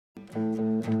Greetings,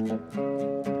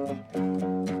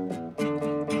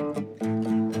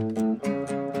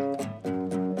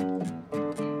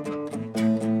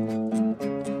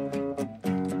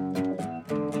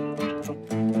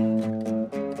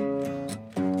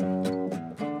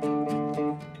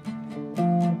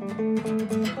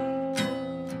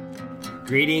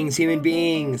 human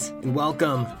beings, and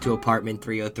welcome to Apartment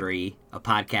 303, a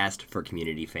podcast for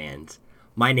community fans.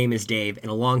 My name is Dave, and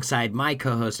alongside my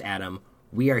co-host Adam,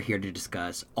 we are here to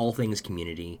discuss all things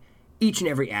community, each and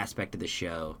every aspect of the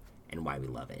show, and why we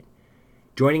love it.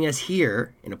 Joining us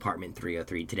here in Apartment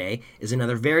 303 today is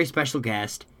another very special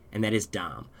guest, and that is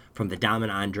Dom, from the Dom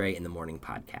and Andre in the Morning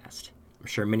podcast. I'm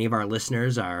sure many of our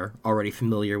listeners are already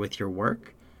familiar with your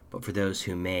work, but for those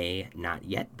who may not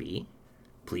yet be,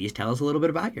 please tell us a little bit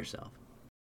about yourself.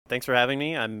 Thanks for having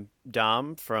me. I'm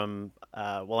Dom from,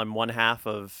 I'm one half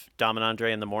of Dom and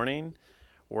Andre in the Morning.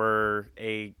 We're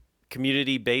a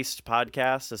community-based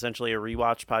podcast, essentially a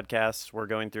rewatch podcast. We're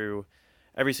going through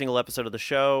every single episode of the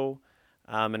show,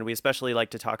 and we especially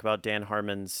like to talk about Dan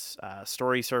Harmon's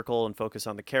story circle and focus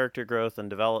on the character growth and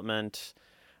development,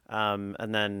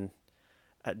 and then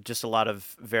just a lot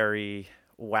of very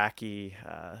wacky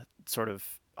sort of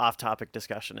off-topic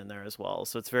discussion in there as well.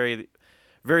 So it's very,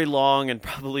 very long and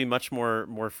probably much more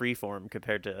freeform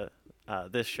compared to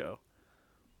this show.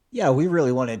 Yeah, we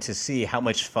really wanted to see how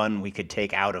much fun we could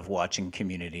take out of watching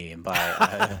Community, and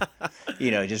by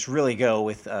just really go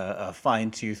with a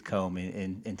fine-tooth comb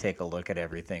and take a look at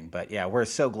everything. But yeah, we're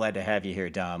so glad to have you here,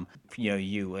 Dom.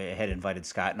 You had invited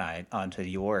Scott and I onto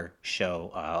your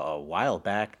show a while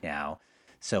back now,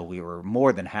 so we were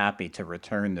more than happy to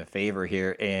return the favor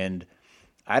here. And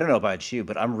I don't know about you,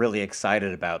 but I'm really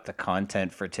excited about the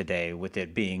content for today, with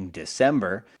it being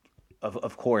December.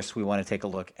 Of course, we want to take a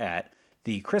look at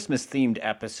the Christmas-themed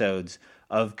episodes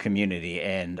of Community,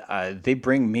 and they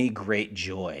bring me great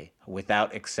joy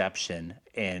without exception,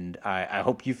 and I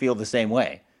hope you feel the same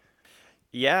way.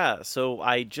 Yeah, so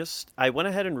I went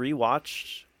ahead and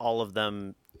rewatched all of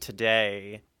them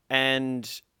today, and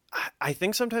I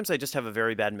think sometimes I just have a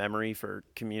very bad memory for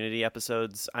Community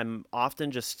episodes. I'm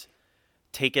often just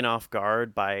taken off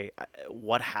guard by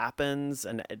what happens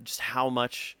and just how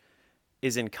much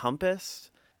is encompassed.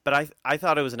 But I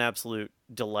thought it was an absolute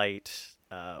delight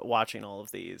watching all of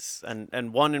these.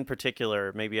 And one in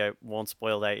particular, maybe I won't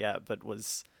spoil that yet, but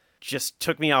just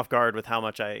took me off guard with how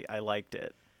much I liked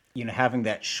it. Having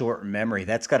that short memory,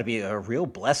 that's got to be a real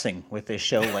blessing with a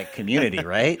show like Community,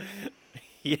 right?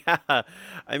 Yeah.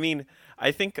 I mean,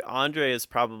 I think Andre is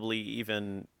probably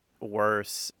even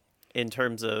worse in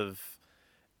terms of,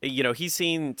 he's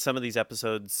seen some of these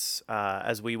episodes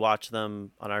as we watch them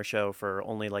on our show for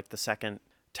only like the second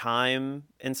time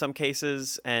in some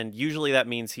cases. And usually that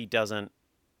means he doesn't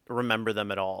remember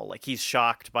them at all. Like, he's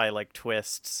shocked by like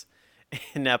twists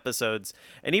in episodes.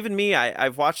 And even me,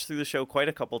 I've watched through the show quite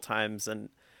a couple times. And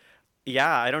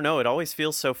yeah, I don't know. It always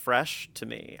feels so fresh to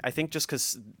me. I think just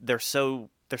because they're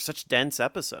such dense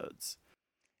episodes.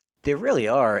 They really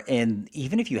are. And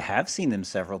even if you have seen them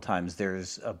several times,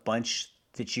 there's a bunch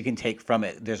that you can take from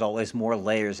it. There's always more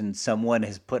layers, and someone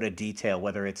has put a detail,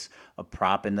 whether it's a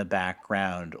prop in the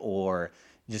background or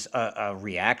just a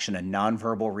reaction, a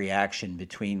nonverbal reaction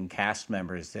between cast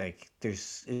members.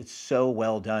 It's so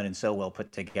well done and so well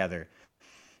put together.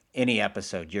 Any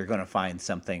episode, you're going to find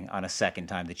something on a second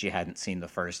time that you hadn't seen the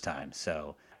first time.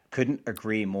 So couldn't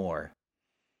agree more.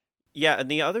 Yeah, and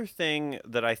the other thing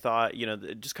that I thought,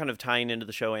 just kind of tying into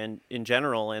the show and in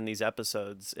general and these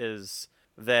episodes, is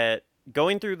that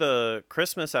going through the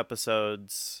Christmas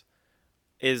episodes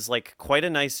is like quite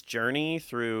a nice journey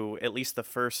through at least the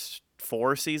first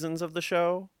 4 seasons of the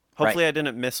show. Hopefully, right. I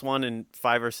didn't miss one in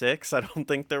 5 or 6. I don't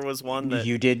think there was one that...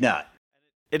 You did not.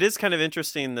 It is kind of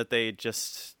interesting that they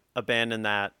just abandoned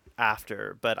that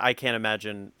after, but I can't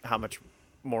imagine how much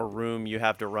more room you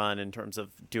have to run in terms of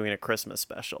doing a Christmas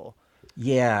special.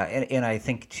 Yeah, and I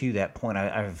think to that point,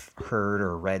 I've heard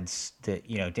or read that,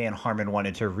 Dan Harmon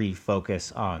wanted to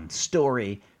refocus on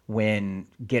story when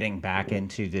getting back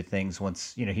into the things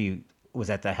once, he was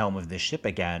at the helm of the ship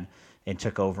again and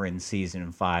took over in season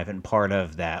 5. And part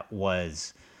of that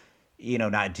was,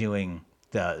 not doing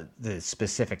the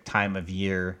specific time of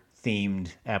year themed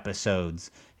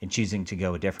episodes and choosing to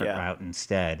go a different route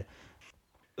instead.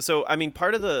 So, I mean,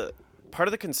 part of the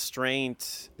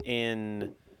constraint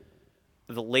in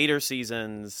the later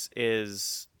seasons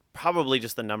is probably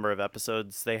just the number of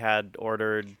episodes they had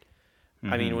ordered.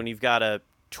 Mm-hmm. I mean, when you've got a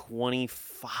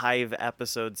 25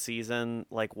 episode season,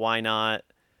 like, why not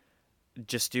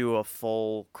just do a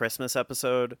full Christmas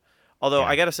episode? Although Yeah.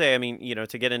 I gotta say, I mean,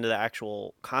 to get into the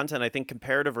actual content, I think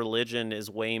comparative religion is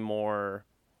way more.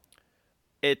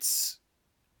 It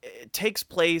takes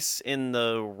place in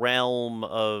the realm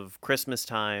of Christmas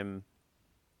time,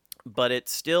 but it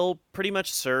still pretty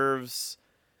much serves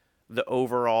the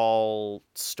overall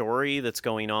story that's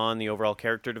going on, the overall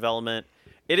character development.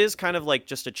 It is kind of like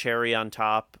just a cherry on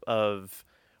top of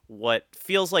what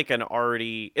feels like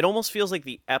it almost feels like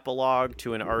the epilogue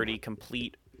to an already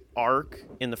complete arc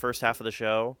in the first half of the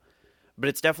show, but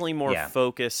it's definitely more Yeah.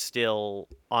 focused still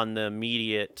on the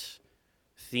immediate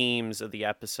themes of the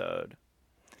episode.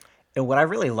 And what I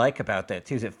really like about that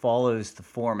too is it follows the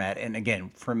format. And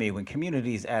again, for me, when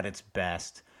Community is at its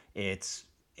best, it's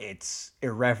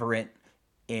irreverent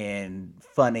and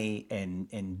funny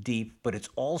and deep, but it's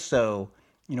also,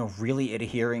 really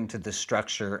adhering to the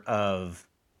structure of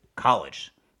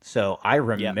college. So I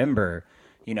Yeah. remember,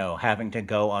 having to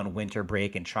go on winter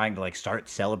break and trying to like start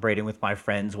celebrating with my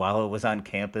friends while it was on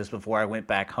campus before I went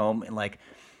back home. And like,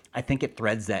 I think it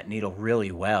threads that needle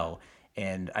really well.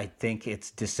 And I think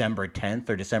it's December 10th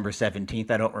or December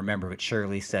 17th. I don't remember, but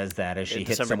Shirley says that as she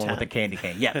hits December someone with a 10th. candy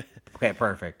cane. Yeah. Okay,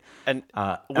 perfect. And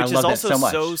I which is love that also so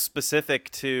much. so specific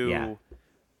Yeah. to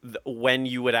when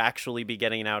you would actually be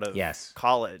getting out of Yes.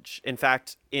 college. In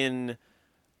fact, in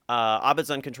Abed's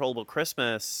Uncontrollable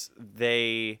Christmas,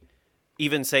 they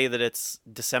even say that it's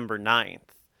December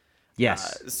 9th.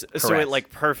 Yes. So it Correct. like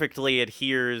perfectly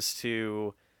adheres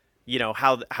to,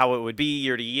 how it would be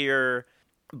year to year.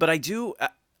 But I do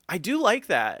like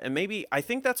that, and maybe I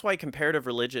think that's why comparative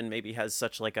religion maybe has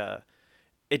such like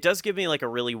it does give me like a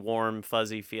really warm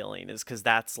fuzzy feeling, is because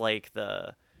that's like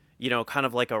the, kind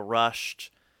of like a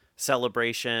rushed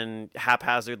celebration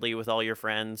haphazardly with all your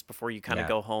friends before you kind of Yeah.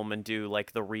 go home and do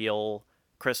like the real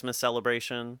Christmas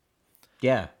celebration.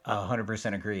 Yeah.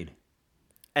 100% agreed.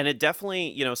 And it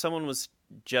definitely, someone was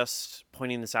just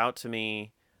pointing this out to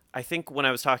me. I think when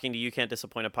I was talking to You Can't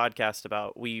Disappoint a podcast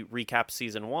about, we recapped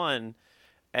season 1,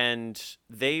 and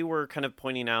they were kind of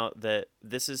pointing out that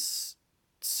this is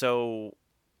so,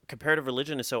 comparative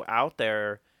religion is so out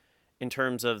there in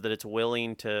terms of that it's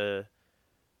willing to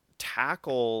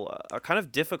tackle a kind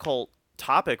of difficult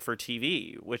topic for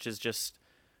TV, which is just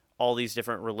all these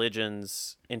different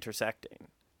religions intersecting.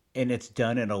 And it's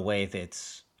done in a way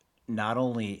that's not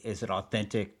only is it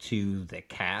authentic to the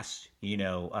cast,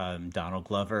 Donald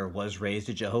Glover was raised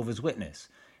a Jehovah's Witness,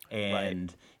 Right.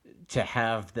 and to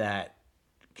have that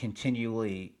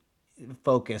continually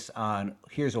focus on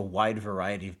here's a wide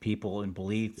variety of people and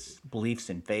beliefs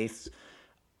and faiths.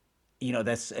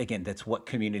 That's what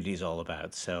Community is all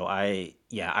about. So I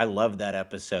love that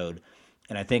episode,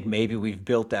 and I think maybe we've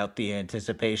built out the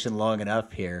anticipation long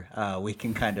enough here. We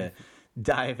can kind of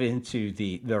dive into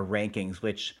the rankings,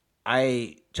 which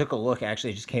I took a look.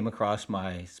 Actually, just came across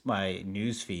my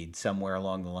news feed somewhere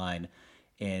along the line,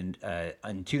 and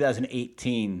in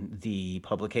 2018, the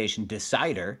publication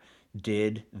Decider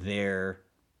did their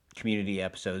Community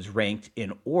episodes ranked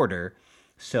in order.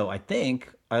 So I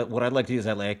think what I'd like to do is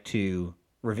I'd like to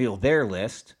reveal their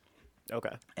list,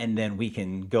 Okay. and then we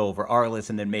can go over our list,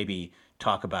 and then maybe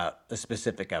talk about a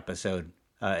specific episode,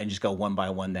 and just go one by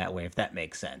one that way, if that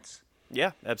makes sense.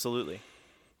 Yeah, absolutely.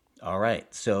 All right.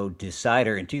 So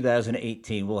Decider in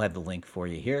 2018, we'll have the link for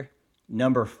you here.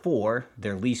 Number 4,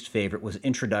 their least favorite was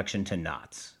Introduction to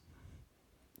Knots.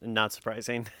 Not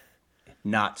surprising.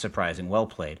 Not surprising. Well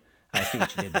played. I see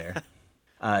what you did there.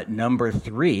 Number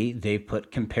 3, they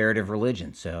put Comparative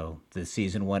Religion. So the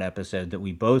season 1 episode that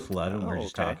we both love and we're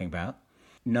just okay. talking about.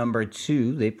 Number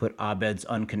 2, they put Abed's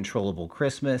Uncontrollable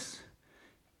Christmas,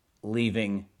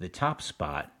 leaving the top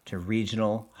spot to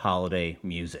Regional Holiday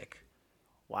Music.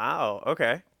 Wow.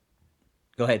 Okay.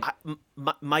 Go ahead.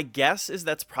 My guess is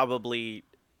that's probably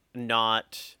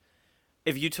not.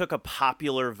 If you took a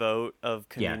popular vote of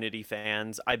Community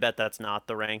fans, I bet that's not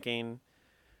the ranking.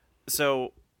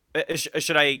 So,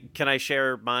 should I? Can I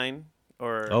share mine?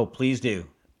 Or Oh, please do.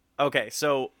 okay,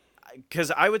 so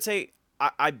because I would say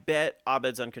I bet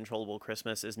Abed's Uncontrollable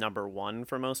Christmas is number 1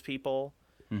 for most people.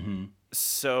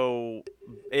 So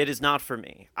it is not for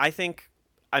me. I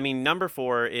mean, number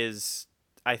 4 is,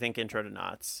 I think, Intro to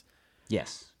Knots.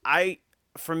 Yes.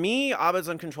 For me, Abed's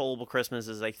Uncontrollable Christmas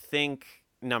is, I think,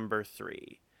 number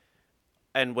 3.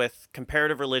 And with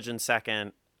Comparative Religion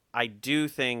second, I do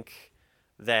think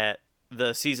that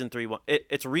the season 3 one,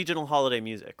 it's Regional Holiday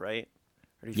Music, right?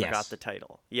 Or you Yes. forgot the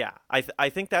title. Yeah, I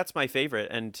think that's my favorite,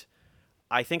 and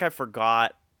I think I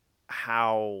forgot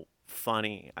how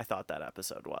funny I thought that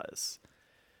episode was.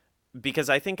 Because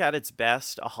I think at its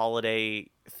best, a holiday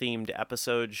themed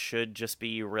episode should just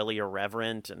be really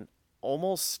irreverent and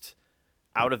almost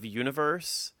out of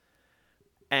universe.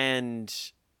 And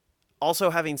also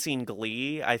having seen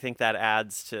Glee, I think that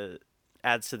adds to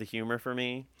the humor for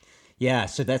me. Yeah,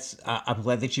 so that's I'm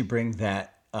glad that you bring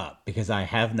that up because I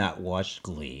have not watched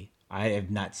Glee. I have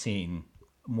not seen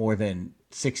more than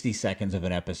 60 seconds of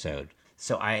an episode.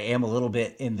 So I am a little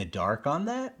bit in the dark on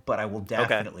that, but I will Okay.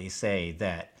 definitely say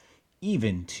that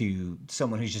even to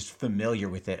someone who's just familiar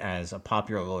with it as a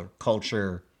popular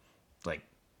culture, like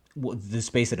the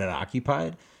space that it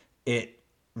occupied, it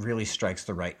really strikes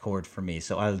the right chord for me.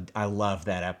 So I love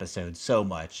that episode so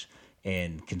much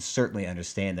and can certainly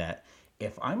understand that.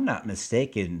 If I'm not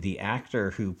mistaken, the actor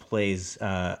who plays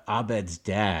Abed's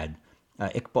dad,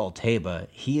 Iqbal Teba,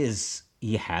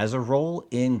 he has a role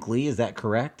in Glee. Is that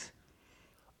correct?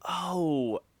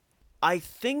 Oh, I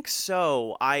think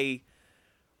so. I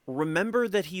remember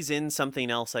that he's in something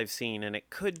else I've seen, and it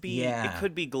Yeah,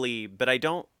 could be Glee, but I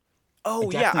don't. I Oh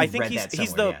yeah, I definitely think read that he's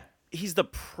somewhere. the Yeah,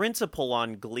 principal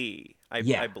on Glee. I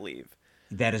yeah, believe.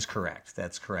 that is correct.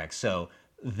 That's correct. So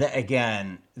that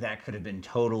again, that could have been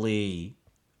totally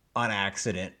on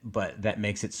accident, but that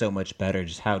makes it so much better.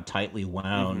 Just how tightly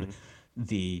wound Mm-hmm.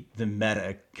 the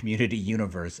meta community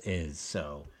universe is.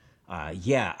 So,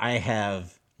 yeah, I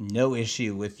have no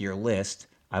issue with your list.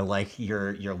 I like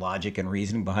your logic and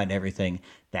reasoning behind everything.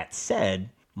 That said,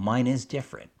 mine is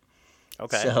different.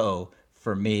 Okay. So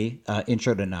for me,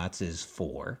 Intro to Knots is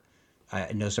 4.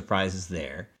 No surprises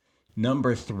there.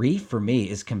 Number 3 for me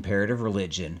is Comparative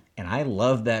Religion, and I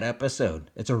love that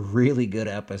episode. It's a really good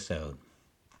episode.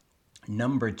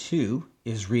 Number 2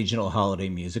 is Regional Holiday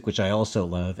Music, which I also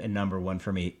love, and number 1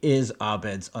 for me is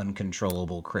Abed's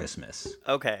Uncontrollable Christmas.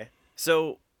 Okay.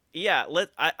 So yeah,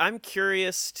 I'm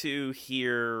curious to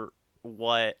hear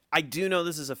what I do know.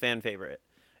 This is a fan favorite,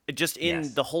 just in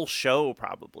Yes. the whole show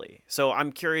probably. So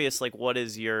I'm curious, like, what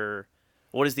is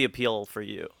the appeal for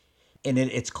you? And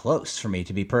it's close for me,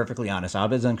 to be perfectly honest.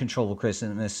 Abed's Uncontrollable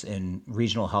Christmas and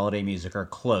Regional Holiday Music are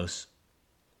close.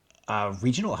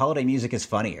 Regional Holiday Music is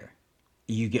funnier.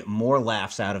 You get more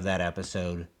laughs out of that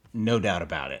episode, no doubt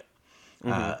about it.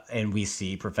 Mm-hmm. And we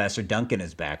see Professor Duncan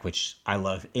is back, which I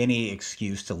love any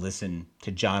excuse to listen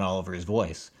to John Oliver's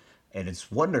voice. And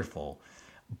it's wonderful.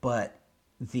 But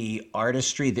the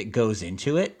artistry that goes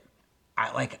into it,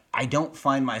 I don't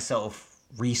find myself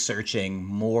researching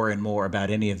more and more about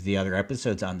any of the other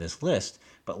episodes on this list.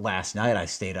 But last night I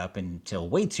stayed up until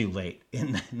way too late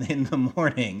in the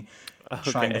morning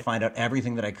trying to Okay. find out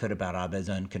everything that I could about Abed's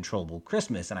Uncontrollable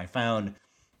Christmas. And I found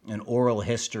an oral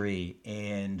history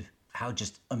and how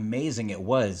just amazing it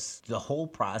was. The whole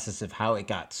process of how it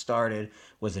got started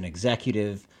was an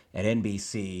executive at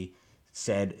NBC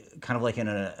said, kind of like in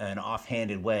an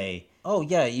offhanded way, oh,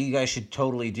 yeah, you guys should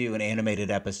totally do an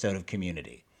animated episode of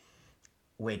Community.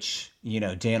 Which,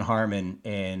 Dan Harmon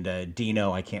and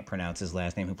Dino, I can't pronounce his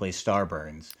last name, who plays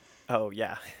Starburns. Oh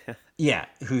yeah. Yeah,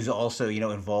 who's also,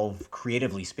 involved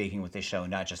creatively speaking with this show,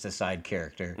 not just a side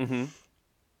character. Mm-hmm.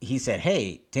 He said,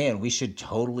 "Hey, Dan, we should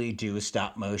totally do a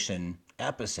stop motion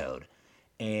episode."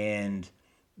 And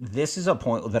this is a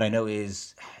point that I know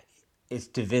is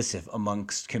divisive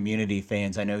amongst community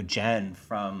fans. I know Jen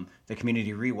from the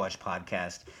Community Rewatch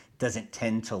podcast doesn't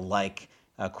tend to like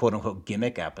quote unquote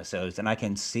gimmick episodes, and I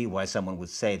can see why someone would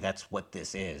say that's what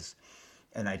this is.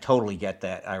 And I totally get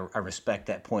that. I respect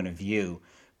that point of view.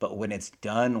 But when it's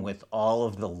done with all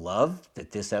of the love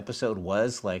that this episode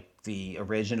was, like the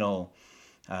original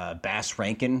Bass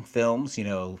Rankin films,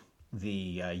 the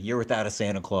Year Without a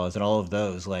Santa Claus and all of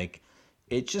those, like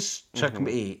it just took Mm-hmm.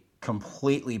 me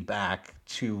completely back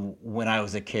to when I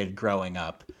was a kid growing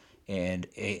up. And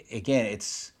again,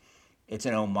 it's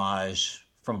an homage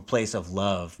from a place of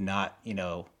love, not,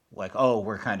 like, oh,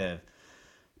 we're kind of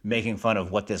making fun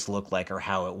of what this looked like or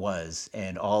how it was.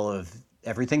 And all of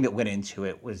everything that went into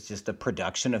it was just the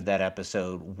production of that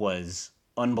episode was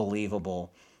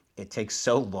unbelievable. It takes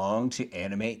so long to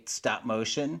animate stop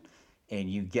motion, and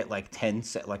you get like 10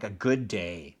 set, like a good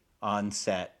day on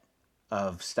set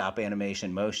of stop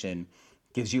animation motion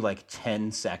gives you like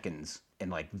 10 seconds.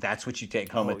 And like that's what you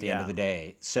take home Oh at the end of yeah. the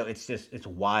day. So it's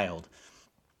wild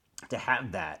to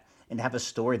have that and have a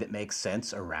story that makes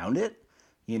sense around it,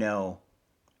 you know,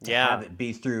 to have Yeah. it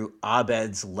be through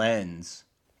Abed's lens.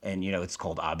 And, it's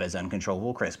called Abed's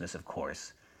Uncontrollable Christmas, of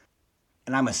course.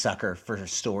 And I'm a sucker for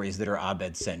stories that are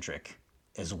Abed centric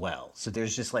as well. So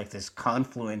there's just like this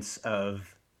confluence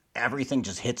of everything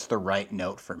just hits the right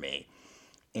note for me.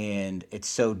 And it's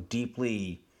so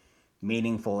deeply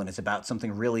meaningful and it's about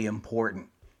something really important.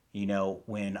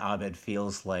 When Abed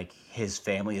feels like his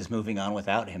family is moving on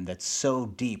without him, that's so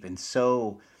deep and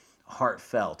so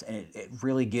heartfelt. And it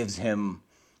really gives him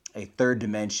a third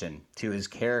dimension to his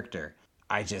character.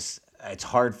 I just, it's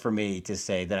hard for me to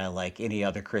say that I like any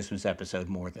other Christmas episode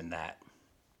more than that.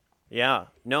 Yeah.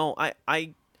 No,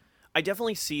 I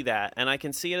definitely see that, and I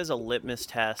can see it as a litmus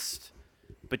test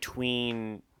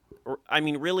between, I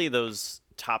mean, really those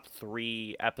top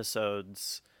 3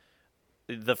 episodes,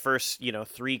 the first,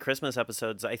 3 Christmas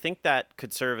episodes, I think that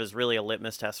could serve as really a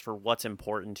litmus test for what's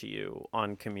important to you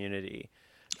on Community.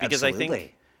 Because I think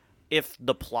Absolutely. if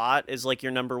the plot is like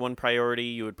your number one priority,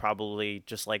 you would probably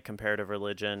just like comparative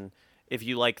religion. If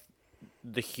you like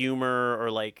the humor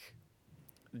or like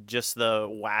just the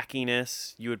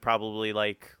wackiness, you would probably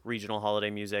like regional holiday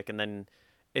music. And then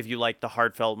if you like the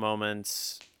heartfelt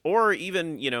moments or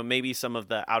even, maybe some of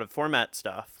the out of format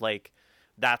stuff, like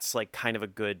that's like kind of a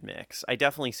good mix. I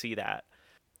definitely see that.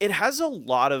 It has a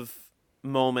lot of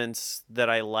moments that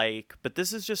I like, but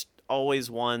this is just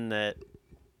always one that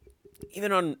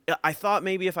I thought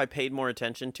maybe if I paid more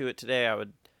attention to it today, I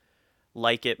would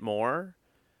like it more.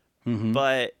 Mm-hmm.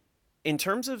 But in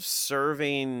terms of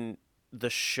serving the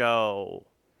show,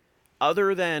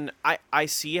 other than I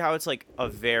see how it's like a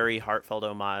very heartfelt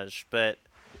homage, but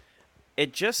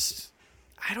it just,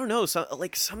 I don't know,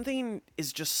 something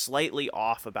is just slightly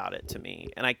off about it to me,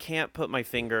 and I can't put my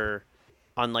finger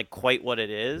on like quite what it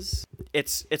is.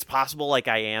 It's possible like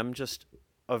I am just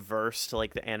averse to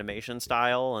like the animation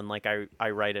style and like I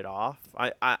write it off.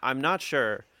 I'm not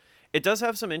sure. It does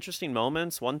have some interesting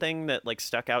moments. One thing that like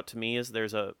stuck out to me is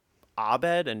there's a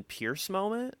Abed and Pierce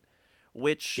moment,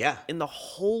 which Yeah. in the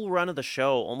whole run of the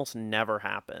show almost never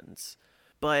happens.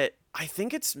 But I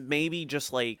think it's maybe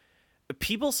just like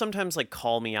people sometimes like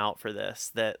call me out for this,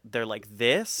 that they're like,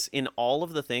 this in all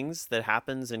of the things that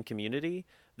happens in Community,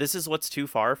 this is what's too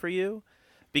far for you.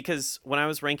 Because when I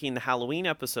was ranking the Halloween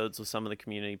episodes with some of the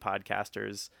Community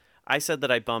podcasters, I said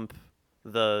that I bump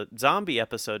the zombie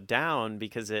episode down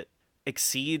because it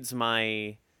exceeds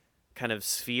my kind of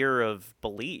sphere of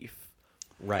belief,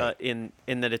 Right. in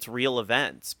that it's real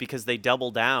events, because they double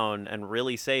down and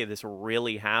really say this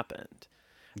really happened.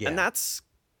 Yeah. And that's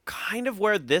kind of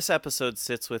where this episode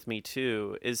sits with me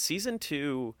too. Is season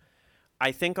 2,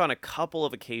 I think on a couple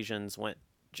of occasions went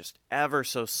just ever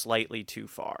so slightly too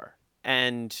far.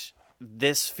 And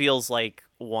this feels like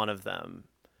one of them,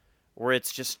 where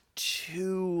it's just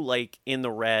too like in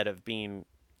the red of being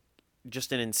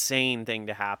just an insane thing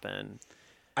to happen.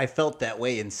 I felt that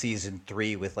way in season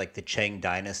 3 with like the Chang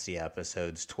Dynasty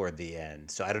episodes toward the end.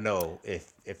 So I don't know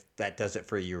if that does it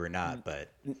for you or not, but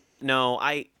No,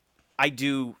 I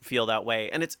do feel that way.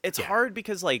 And it's Yeah. hard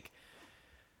because like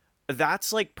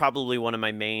that's like probably one of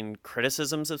my main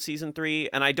criticisms of season 3,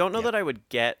 and I don't know Yep. that I would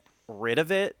get rid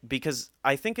of it because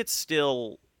I think it's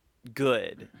still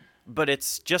good, but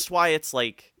it's just why it's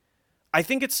like I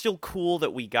think it's still cool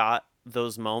that we got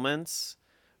those moments,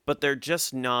 but they're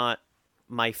just not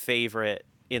my favorite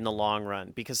in the long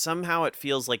run, because somehow it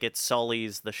feels like it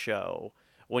sullies the show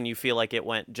when you feel like it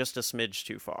went just a smidge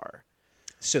too far.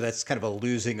 so that's kind of a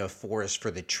losing a forest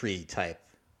for the tree type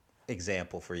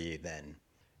example for you then.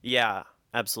 Yeah,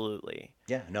 absolutely.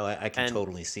 Yeah, no, I can And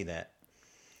totally see that.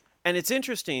 And it's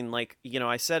interesting, like,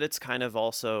 I said it's kind of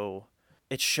also,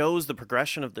 it shows the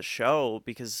progression of the show,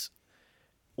 because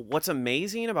what's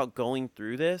amazing about going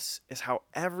through this is how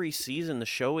every season the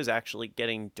show is actually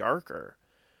getting darker.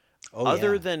 Oh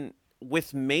Other yeah. than,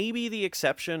 with maybe the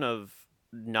exception of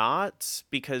Knots,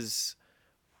 because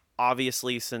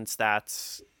obviously since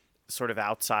that's sort of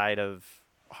outside of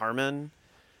Harmon,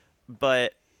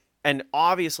 and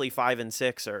obviously 5 and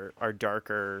 6 are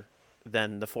darker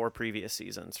than the 4 previous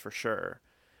seasons for sure,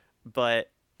 but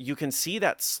you can see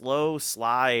that slow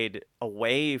slide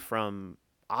away from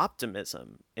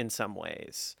optimism in some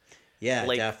ways, Yeah,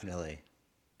 like definitely.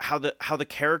 how the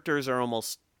characters are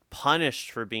almost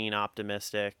punished for being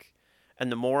optimistic,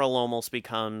 and the moral almost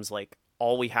becomes like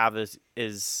all we have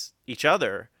is each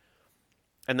other,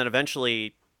 and then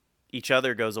eventually each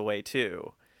other goes away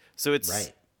too. So it's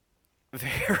Right.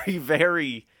 very,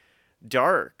 very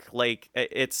dark. Like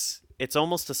it's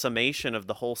almost a summation of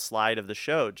the whole slide of the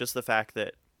show. Just the fact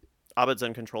that Abed's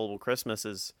Uncontrollable Christmas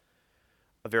is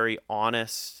a very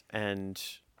honest and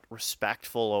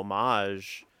respectful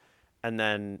homage, and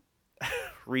then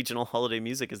Regional Holiday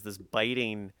Music is this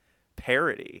biting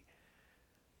parody.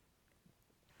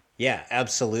 Yeah,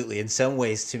 absolutely. In some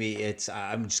ways, to me, it's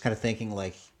I'm just kind of thinking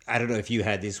like I don't know if you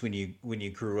had this when you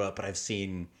grew up, but I've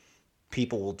seen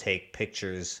people will take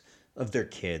pictures of their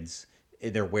kids.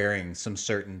 They're wearing some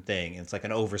certain thing. It's like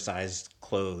an oversized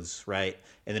clothes, right?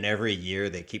 And then every year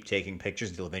they keep taking pictures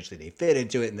until eventually they fit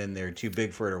into it, and then they're too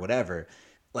big for it or whatever.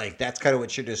 Like that's kind of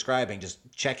what you're describing. Just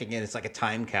checking in. It's like a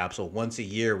time capsule. Once a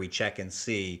year we check and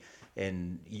see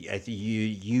And I think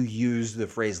you used the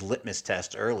phrase litmus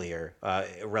test earlier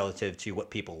relative to what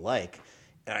people like.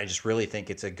 And I just really think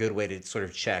it's a good way to sort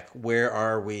of check where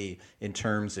are we in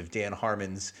terms of Dan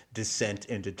Harmon's descent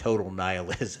into total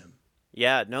nihilism.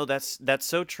 Yeah, no, that's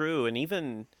so true. And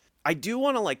even I do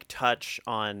want to like touch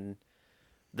on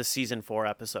the season 4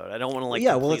 episode. I don't want to like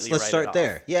Yeah, well, completely let's write start it off.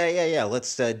 there. Yeah.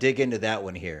 Let's dig into that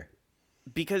one here.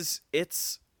 Because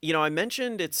it's, I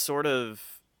mentioned it's sort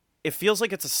of, it feels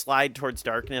like it's a slide towards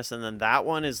darkness, and then that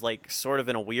one is like sort of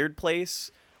in a weird place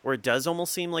where it does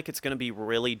almost seem like it's going to be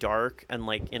really dark and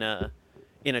like in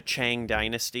a Chang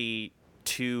Dynasty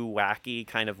 2 wacky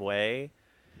kind of way.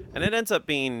 And it ends up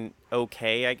being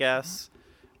okay, I guess.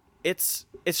 It's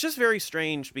just very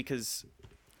strange because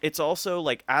it's also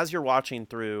like as you're watching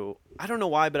through, I don't know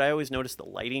why, but I always notice the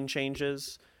lighting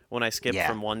changes when I skip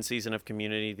from one season of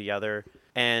Community to the other.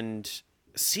 And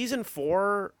season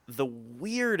 4, the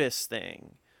weirdest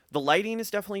thing, the lighting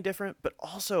is definitely different, but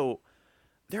also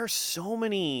there are so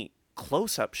many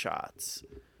close-up shots.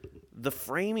 The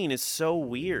framing is so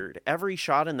weird. Every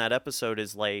shot in that episode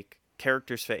is like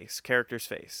character's face.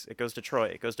 It goes to Troy,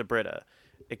 it goes to Britta,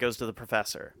 it goes to the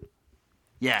professor.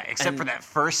 Yeah, except for that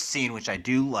first scene, which I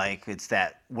do like. It's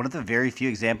that one of the very few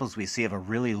examples we see of a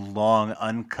really long,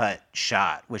 uncut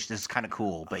shot, which is kind of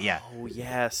cool. But yeah. Oh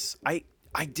yes,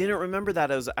 I didn't remember that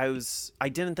I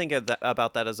didn't think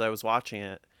about that as I was watching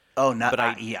it. Oh, no, but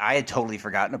I had totally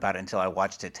forgotten about it until I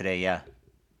watched it today. Yeah.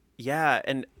 Yeah,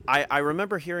 and I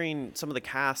remember hearing some of the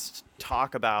cast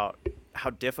talk about how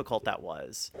difficult that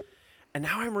was, and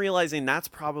now I'm realizing that's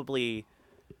probably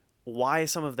why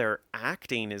some of their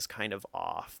acting is kind of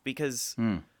off, because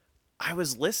I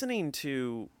was listening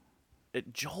to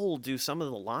Joel do some of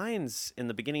the lines in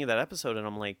the beginning of that episode, and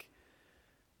I'm like,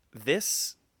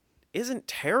 this isn't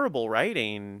terrible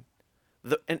writing.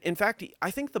 And in fact,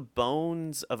 I think the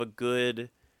bones of a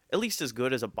good, at least as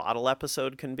good as a bottle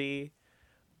episode can be,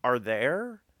 are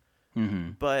there.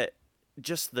 Mm-hmm. But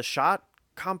just the shot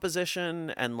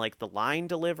composition and like the line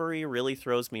delivery really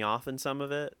throws me off in some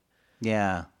of it.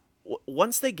 Yeah.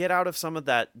 Once they get out of some of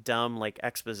that dumb like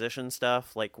exposition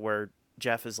stuff, like where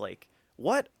Jeff is like,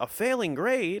 what, a failing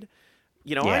grade,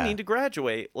 I need to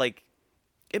graduate, like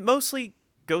it mostly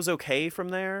goes okay from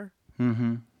there.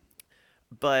 Mm-hmm.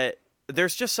 But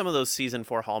there's just some of those season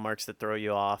 4 hallmarks that throw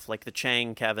you off, like the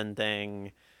Chang Kevin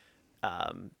thing.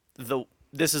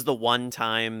 This is the one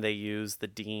time they use the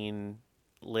dean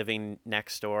living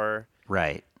next door,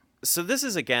 right? So this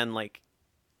is again like,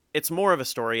 it's more of a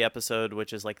story episode,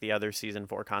 which is like the other season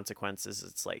 4 consequences.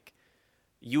 It's like,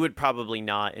 you would probably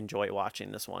not enjoy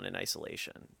watching this one in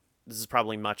isolation. This is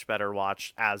probably much better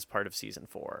watched as part of season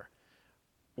 4,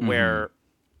 where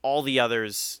all the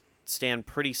others stand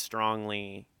pretty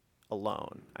strongly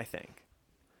alone, I think.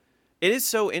 It is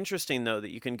so interesting, though,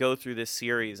 that you can go through this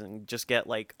series and just get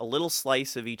like a little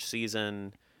slice of each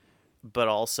season, but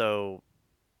also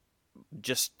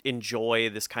just enjoy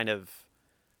this kind of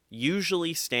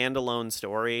usually standalone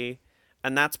story.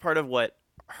 And that's part of what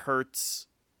hurts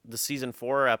the season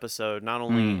 4 episode, not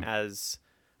only as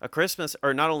a Christmas,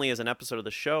 or not only as an episode of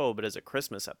the show, but as a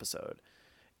Christmas episode,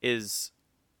 is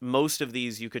most of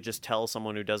these you could just tell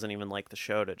someone who doesn't even like the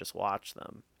show to just watch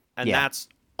them. And that's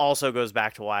also goes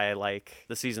back to why I like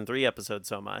the season 3 episode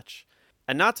so much.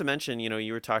 And not to mention,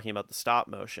 you were talking about the stop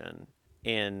motion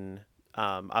in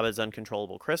Abed's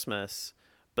Uncontrollable Christmas,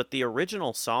 but the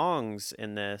original songs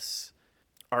in this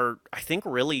are, I think,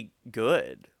 really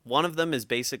good. One of them is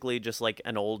basically just like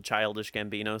an old Childish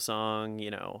Gambino song,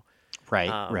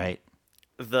 Right, right.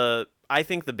 I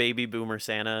think the Baby Boomer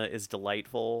Santa is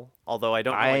delightful, although I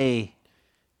don't know. Like,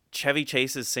 Chevy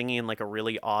Chase is singing in like a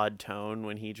really odd tone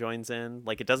when he joins in.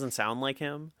 Like, it doesn't sound like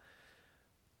him.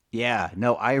 Yeah,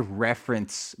 no, I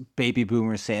reference Baby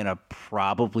Boomer Santa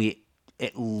probably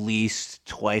at least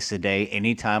twice a day.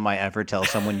 Anytime I ever tell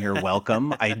someone you're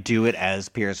welcome, I do it as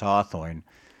Pierce Hawthorne.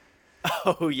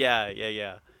 Oh, yeah.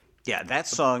 Yeah, that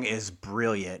song is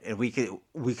brilliant, and we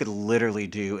could literally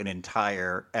do an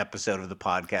entire episode of the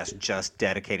podcast just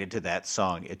dedicated to that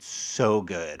song. It's so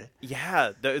good.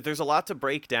 Yeah, there's a lot to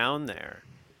break down there.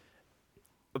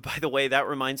 By the way, that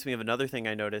reminds me of another thing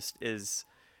I noticed is,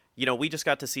 we just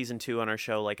got to season 2 on our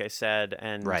show, like I said,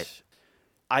 and right.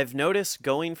 I've noticed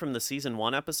going from the season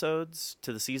 1 episodes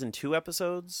to the season 2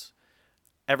 episodes,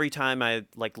 every time I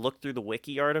like look through the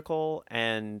wiki article,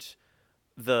 and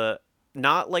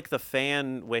not like the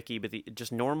fan wiki, but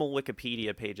just normal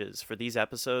Wikipedia pages for these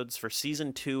episodes for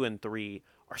season 2 and 3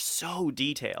 are so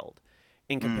detailed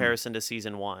in comparison to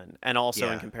season 1, and also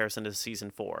in comparison to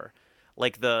season 4.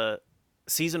 Like the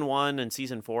season 1 and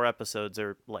season 4 episodes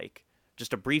are like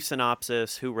just a brief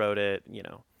synopsis, who wrote it,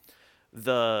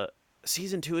 the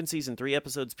season 2 and season 3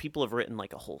 episodes, people have written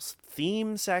like a whole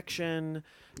theme section.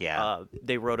 Yeah.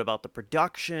 They wrote about the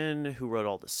production, who wrote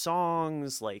all the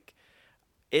songs. Like,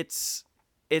 it's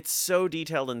so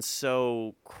detailed and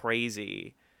so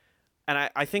crazy. And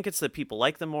I think it's that people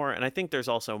like them more. And I think there's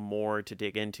also more to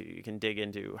dig into. You can dig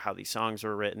into how these songs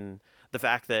were written. The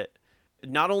fact that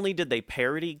not only did they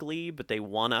parody Glee, but they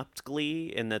one-upped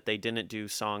Glee in that they didn't do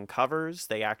song covers.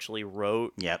 They actually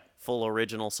wrote full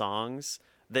original songs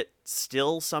that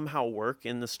still somehow work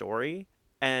in the story.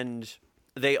 And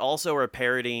they also are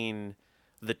parodying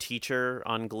the teacher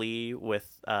on Glee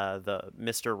with the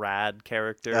Mr. Rad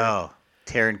character. Oh,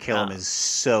 Taran Killam is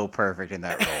so perfect in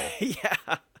that role.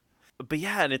 Yeah. But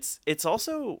yeah, and it's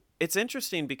also, it's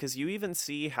interesting because you even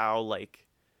see how, like,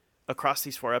 across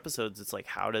these 4 episodes, it's like,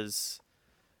 how does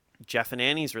Jeff and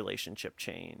Annie's relationship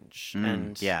change?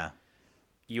 And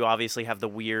you obviously have the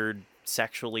weird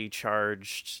sexually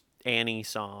charged Annie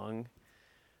song.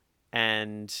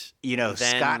 And then,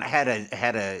 Scott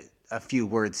had a few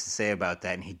words to say about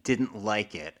that, and he didn't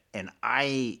like it. And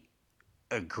I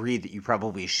agree that you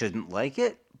probably shouldn't like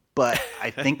it, but I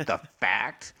think the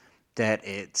fact that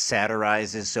it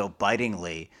satirizes so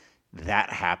bitingly that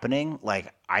happening,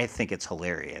 like, I think it's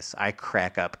hilarious. I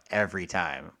crack up every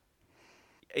time.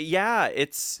 Yeah,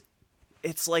 it's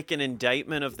like an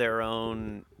indictment of their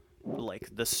own,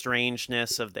 like, the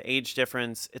strangeness of the age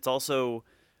difference. It's also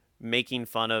making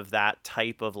fun of that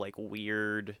type of, like,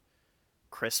 weird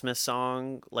Christmas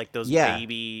song, like those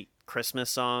baby Christmas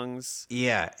songs.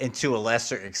 Yeah, and to a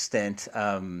lesser extent,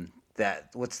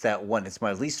 what's that one? It's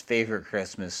my least favorite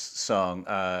Christmas song,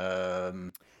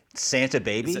 Santa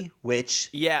Baby, which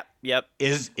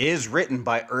is written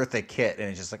by Eartha Kitt, and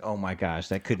it's just like, oh my gosh,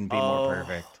 that couldn't be more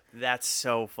perfect. That's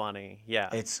so funny. Yeah.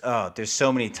 There's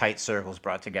so many tight circles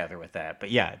brought together with that.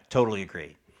 But yeah, totally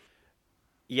agree.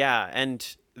 Yeah, and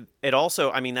it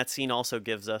also, I mean, that scene also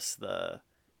gives us the,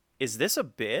 is this a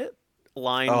bit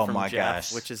line from my Jeff,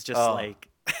 gosh. which is just like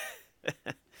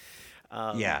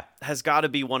has got to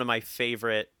be one of my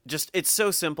favorite. Just, it's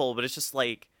so simple, but it's just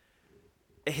like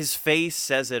his face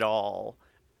says it all,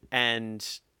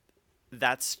 and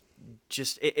that's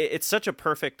just it's such a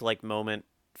perfect, like, moment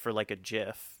for, like, a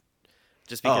GIF,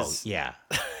 just because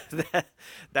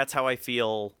that's how I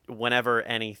feel whenever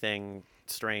anything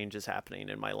strange is happening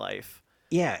in my life.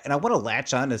 Yeah, and I want to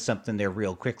latch on to something there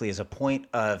real quickly as a point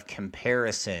of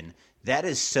comparison. That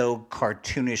is so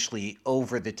cartoonishly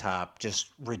over the top, just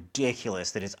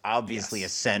ridiculous, that it's obviously a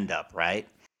send up, right?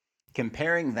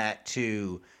 Comparing that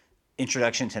to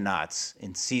Introduction to Knots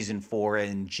in season 4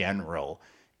 in general,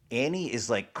 Annie is,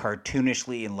 like,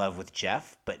 cartoonishly in love with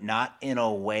Jeff, but not in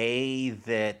a way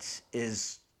that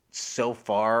is so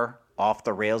far off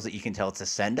the rails that you can tell it's a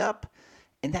send up.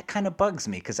 And that kind of bugs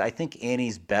me, because I think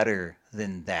Annie's better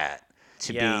than that.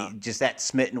 To be just that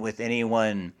smitten with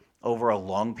anyone over a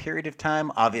long period of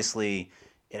time. Obviously,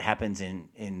 it happens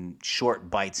in short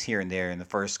bites here and there in the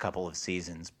first couple of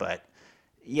seasons. But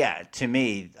yeah, to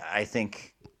me, I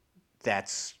think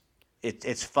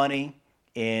it's funny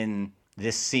in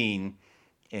this scene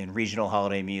in regional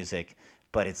holiday music,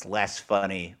 but it's less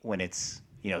funny when it's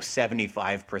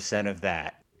 75% of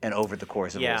that and over the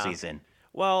course of a whole season.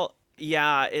 Well,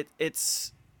 yeah,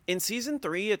 it's in season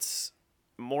 3 it's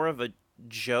more of a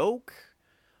joke.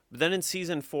 But then in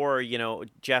season 4,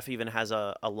 Jeff even has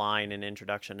a line in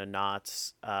Introduction to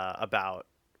Knots about,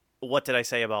 what did I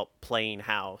say about playing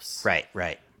house? Right.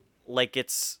 Like,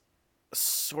 it's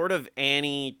sort of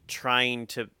Annie trying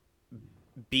to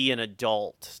be an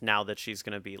adult now that she's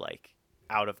going to be, like,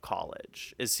 out of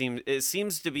college. It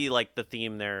seems to be, like, the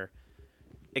theme they're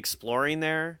exploring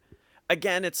there.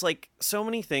 Again, it's like so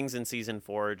many things in season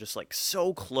 4 are just, like,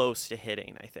 so close to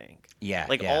hitting, I think. Yeah.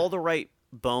 Like, all the right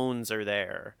bones are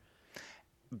there.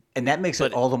 And that makes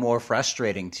it all the more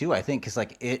frustrating, too, I think, because,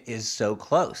 like, it is so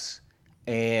close.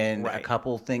 And a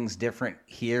couple things different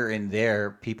here and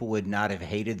there, people would not have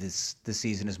hated this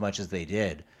season as much as they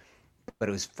did. But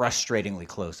it was frustratingly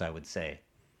close, I would say.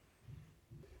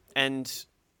 And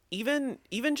even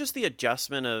just the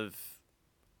adjustment of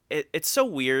it's so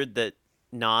weird that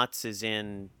Knots is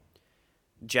in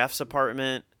Jeff's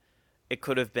apartment. It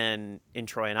could have been in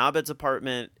Troy and Abed's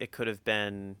apartment. It could have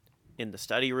been in the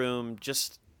study room.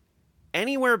 Just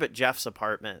anywhere but Jeff's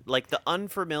apartment. Like, the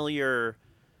unfamiliar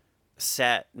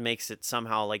set makes it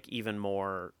somehow, like, even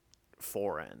more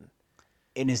foreign.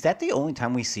 And is that the only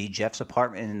time we see Jeff's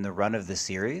apartment in the run of the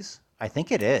series? I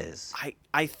think it is.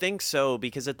 I think so,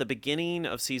 because at the beginning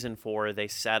of season 4, they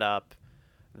set up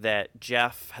that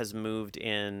Jeff has moved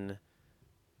in.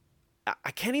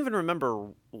 I can't even remember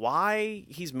why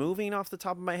he's moving off the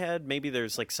top of my head. Maybe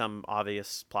there's like some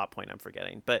obvious plot point I'm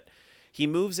forgetting, but he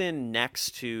moves in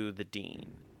next to the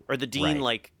dean, or the dean Right.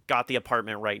 like got the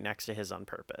apartment right next to his on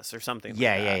purpose or something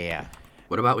Yeah, like that. yeah.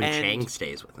 What about when And- Chang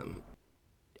stays with him?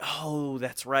 Oh,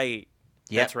 that's right.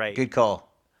 Yep, That's right. Good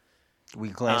call. We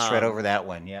glanced right over that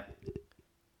one. Yep.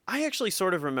 I actually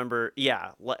sort of remember,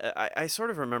 I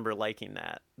sort of remember liking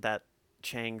that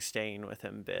Chang staying with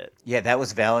him bit. Yeah, that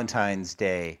was Valentine's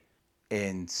Day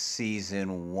in season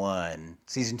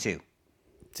 2.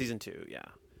 Season 2, yeah.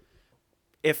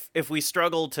 If we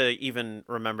struggle to even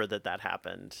remember that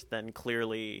happened, then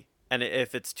clearly, and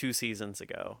if it's 2 seasons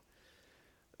ago,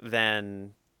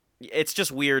 then it's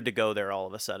just weird to go there all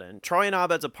of a sudden. Troy and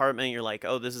Abed's apartment, you're like,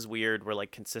 oh, this is weird. We're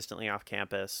like consistently off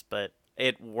campus, but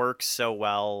it works so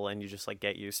well, and you just like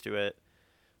get used to it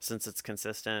since it's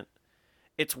consistent.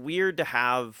 It's weird to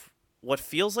have what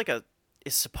feels like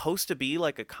is supposed to be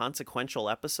like a consequential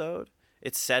episode.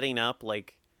 It's setting up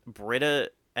like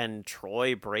Britta and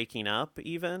Troy breaking up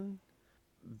even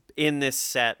in this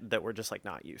set that we're just like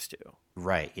not used to.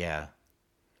 Right, yeah.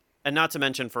 And not to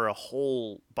mention for a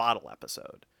whole bottle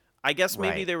episode. I guess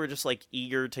maybe Right. they were just like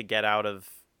eager to get out of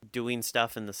doing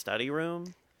stuff in the study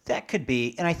room. That could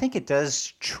be, and I think it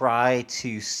does try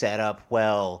to set up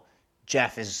well.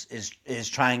 Jeff is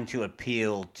trying to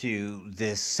appeal to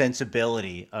this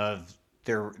sensibility of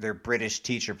their British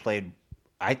teacher played.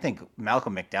 I think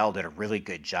Malcolm McDowell did a really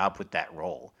good job with that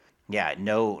role. Yeah,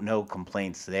 no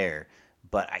complaints there.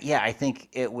 But yeah, I think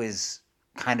it was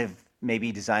kind of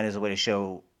maybe designed as a way to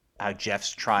show how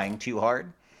Jeff's trying too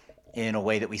hard in a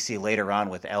way that we see later on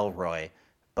with Elroy,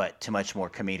 but to much more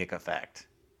comedic effect.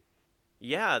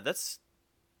 Yeah, that's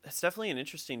definitely an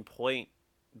interesting point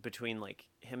between like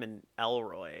him and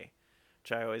Elroy,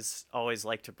 which I always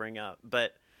like to bring up.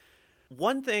 But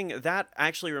one thing that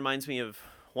actually reminds me of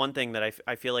one thing that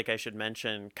I feel like I should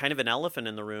mention, kind of an elephant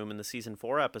in the room in the season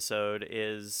 4 episode,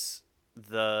 is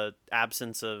the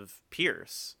absence of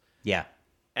Pierce. Yeah.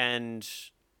 And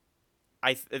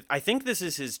I think this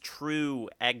is his true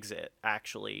exit,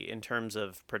 actually, in terms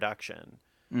of production.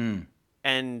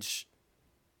 And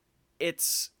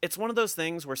it's one of those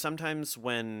things where sometimes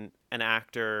when an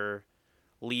actor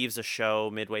leaves a show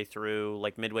midway through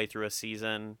a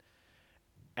season,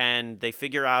 and they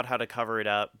figure out how to cover it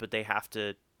up, but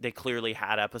they clearly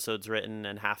had episodes written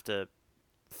and have to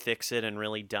fix it in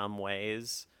really dumb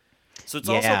ways. So it's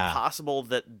also Yeah. possible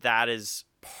that is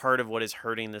part of what is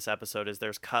hurting this episode, is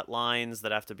there's cut lines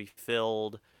that have to be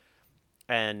filled,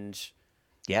 and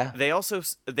Yeah.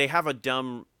 they have a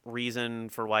dumb reason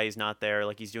for why he's not there,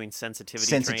 like he's doing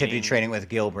sensitivity training with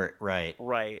Gilbert, right?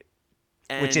 right,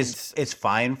 and Which is it's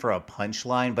fine for a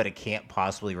punchline, but it can't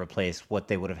possibly replace what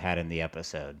they would have had in the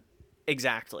episode,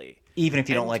 exactly. even if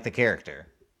you don't And- like the character.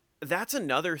 That's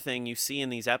another thing you see in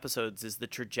these episodes, is the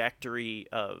trajectory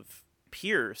of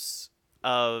Pierce.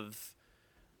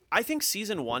 I think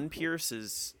season 1 Pierce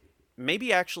is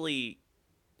maybe actually,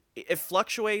 it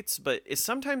fluctuates, but is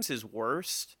sometimes his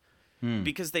worst,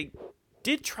 because they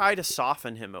did try to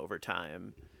soften him over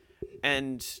time.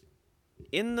 And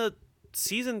in the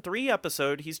season 3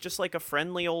 episode, he's just like a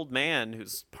friendly old man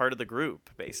who's part of the group,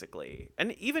 basically.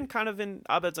 And even kind of in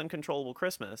Abed's Uncontrollable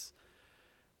Christmas.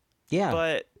 Yeah.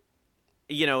 But,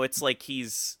 it's like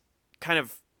he's kind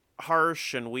of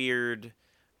harsh and weird,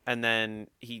 and then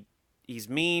he's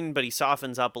mean, but he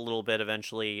softens up a little bit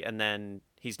eventually, and then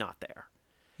he's not there.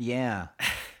 Yeah.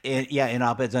 In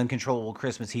Abed's Uncontrollable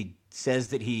Christmas, he says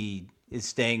that he is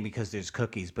staying because there's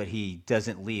cookies, but he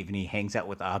doesn't leave, and he hangs out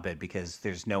with Abed because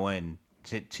there's no one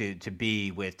to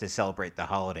be with to celebrate the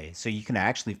holiday. So you can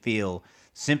actually feel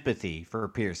sympathy for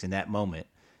Pierce in that moment.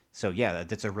 So yeah,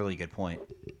 that's a really good point.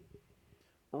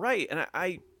 Right, and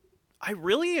I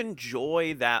really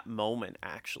enjoy that moment,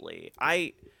 actually.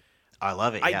 I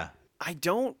love it, yeah. I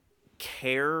don't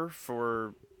care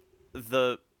for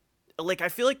I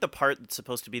feel like the part that's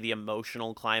supposed to be the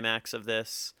emotional climax of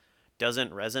this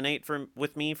doesn't resonate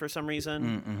with me for some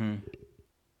reason. Mm-hmm.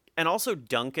 And also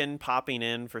Duncan popping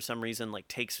in for some reason like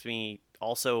takes me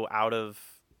also out of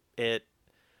it.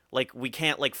 Like we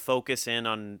can't like focus in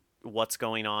on what's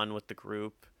going on with the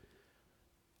group.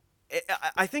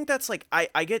 I think that's like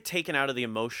I get taken out of the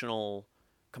emotional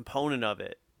component of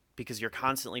it because you're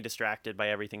constantly distracted by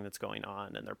everything that's going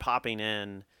on, and they're popping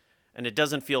in, and it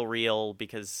doesn't feel real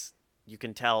because you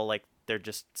can tell like they're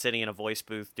just sitting in a voice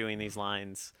booth doing these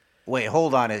lines. Wait,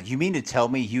 hold on. You mean to tell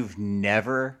me you've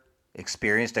never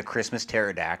experienced a Christmas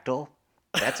pterodactyl?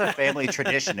 That's a family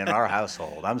tradition in our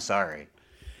household. I'm sorry.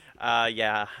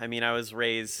 Yeah. I mean, I was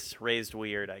raised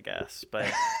weird, I guess,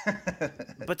 but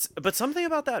but something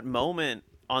about that moment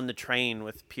on the train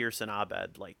with Pierce and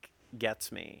Abed like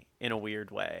gets me in a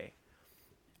weird way.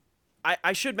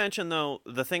 I should mention though,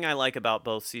 the thing I like about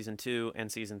both season 2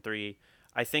 and season 3,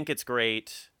 I think it's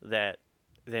great that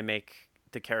they make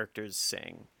the characters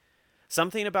sing.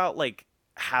 Something about like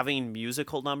having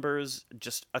musical numbers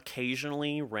just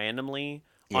occasionally, randomly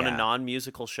on a Yeah.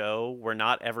 non-musical show where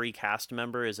not every cast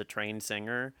member is a trained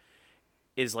singer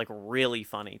is like really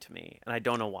funny to me, and I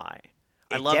don't know why.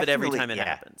 I It love it every definitely, time it yeah.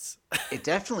 happens. It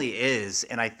definitely is,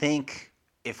 and I think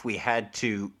if we had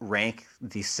to rank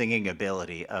the singing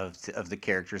ability of the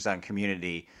characters on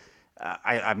Community,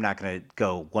 I'm not going to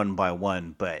go one by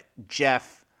one, but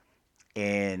Jeff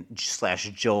and slash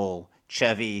Joel,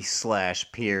 Chevy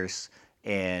slash Pierce,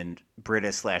 and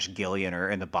Britta slash Gillian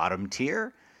are in the bottom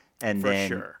tier, and For then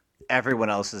sure. everyone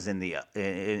else is in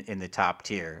the top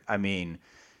tier. I mean,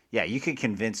 yeah, you could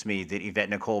convince me that Yvette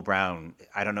Nicole Brown.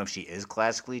 I don't know if she is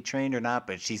classically trained or not,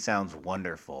 but she sounds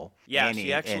wonderful. Yeah, she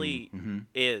Annie actually and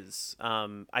is.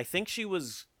 I think she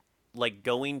was like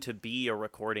going to be a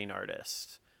recording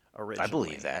artist I originally.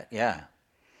 believe that. Yeah,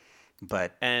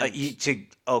 but And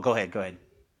go ahead, go ahead.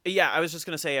 yeah, I was just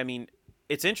gonna say. I mean,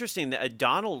 it's interesting that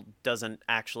Donald doesn't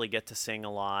actually get to sing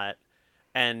a lot,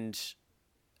 and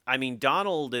I mean,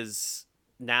 Donald is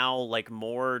now like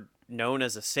more known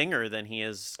as a singer than he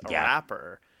is a Yeah.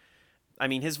 rapper. I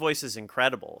mean, his voice is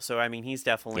incredible. So I mean, he's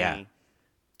definitely Yeah.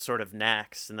 sort of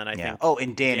next. And then I Yeah. think Oh,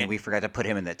 and Danny, Dan- we forgot to put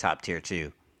him in the top tier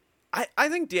too. I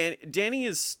think Danny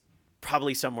is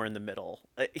probably somewhere in the middle.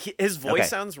 His voice Okay.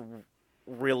 sounds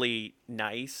really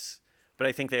nice, but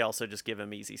I think they also just give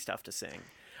him easy stuff to sing.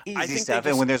 I Easy think stuff,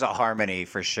 and when there's a harmony,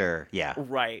 for sure. Yeah.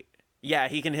 right. Yeah,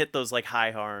 he can hit those like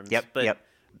high harms. Yep. But Yep.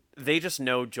 they just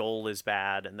know Joel is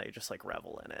bad and they just like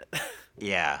revel in it.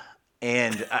 Yeah,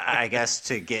 and I guess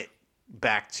to get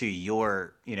back to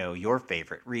your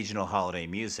favorite regional holiday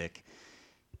music,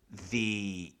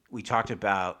 we talked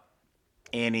about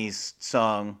Annie's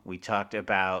song, we talked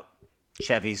about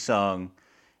Chevy's song,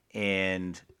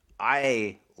 and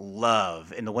I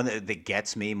love, and the one that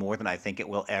gets me more than I think it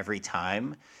will every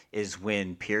time is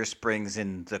when Pierce brings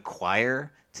in the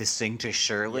choir to sing to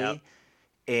Shirley. Yep.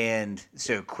 And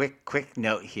so, quick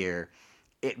note here.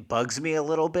 It bugs me a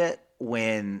little bit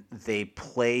when they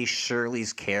play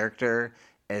Shirley's character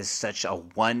as such a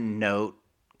one-note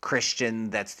Christian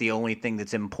that's the only thing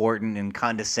that's important and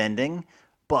condescending.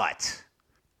 But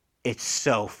it's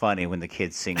so funny when the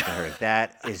kids sing to her.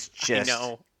 That is just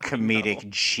know. comedic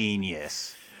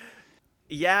genius.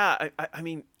 Yeah, I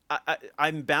mean,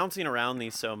 I'm bouncing around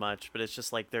these so much, but it's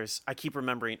just like I keep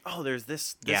remembering, oh, there's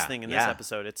this Yeah, thing in this yeah.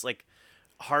 episode. It's like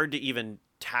hard to even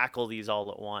tackle these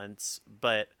all at once.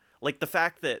 But like the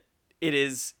fact that it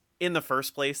is in the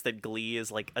first place that Glee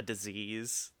is like a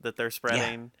disease that they're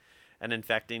spreading and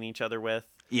infecting each other with.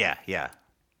 Yeah, yeah.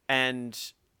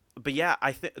 But yeah,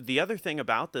 I think the other thing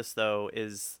about this though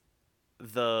is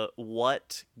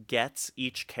what gets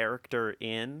each character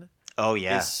in Oh,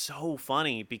 yeah. is so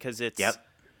funny because it's Yep.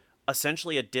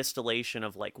 essentially a distillation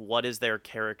of like what is their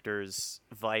character's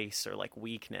vice or like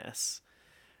weakness.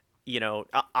 You know,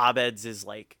 Abed's is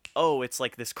like, oh, it's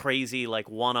like this crazy like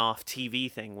one-off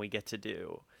TV thing we get to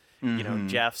do. You know,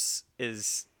 Jeff's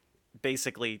is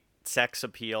basically sex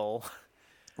appeal.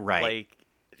 Right. Like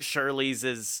Shirley's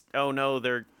is, oh no,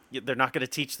 they're not going to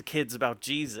teach the kids about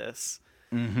Jesus.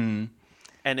 Mm-hmm.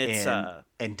 And it's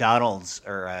and Donald's,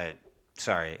 or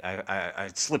sorry,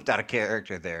 I slipped out of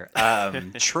character there.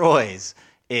 Troy's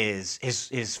is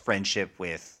his friendship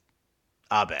with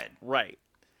Abed. right.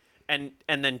 And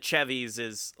then Chevy's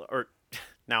is, or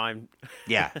now I'm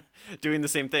Yeah. doing the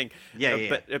same thing. Yeah,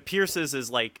 yeah, But Pierce's is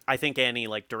like, I think Annie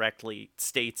like directly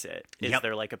states it. Is Yep.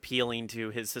 they're like appealing to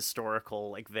his historical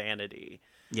like vanity.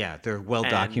 Yeah, they're well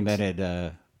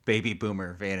documented baby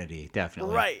boomer vanity,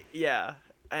 definitely. Right. Yeah.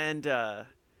 And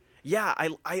yeah,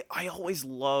 I always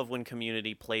love when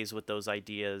Community plays with those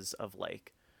ideas of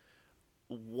like,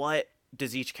 what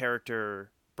does each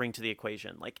character bring to the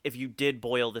equation? Like, if you did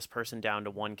boil this person down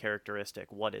to one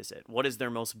characteristic, what is it? What is their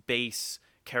most base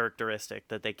characteristic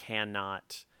that they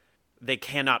cannot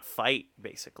fight,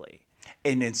 basically?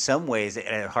 And in some ways, it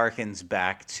harkens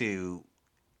back to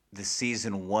the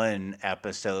season 1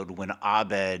 episode when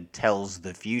Abed tells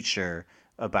the future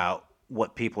about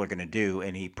what people are going to do,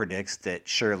 and he predicts that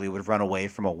Shirley would run away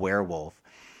from a werewolf.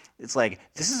 It's like,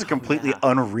 this is a completely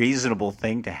unreasonable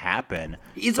thing to happen.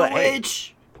 He's But a hey,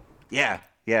 witch. yeah,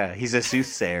 he's a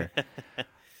soothsayer.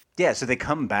 Yeah, so they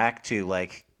come back to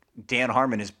like Dan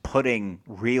Harmon is putting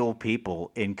real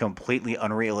people in completely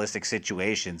unrealistic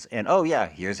situations. And oh, yeah,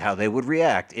 here's how they would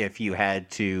react if you had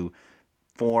to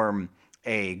form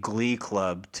a glee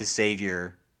club to save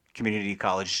your community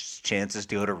college chances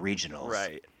to go to regionals.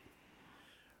 Right.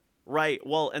 Right.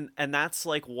 Well, and that's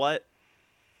like what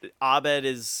Abed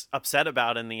is upset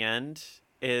about in the end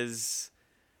is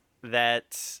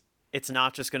that it's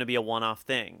not just going to be a one-off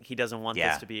thing. He doesn't want Yeah.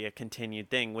 this to be a continued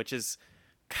thing, which is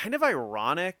kind of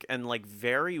ironic and like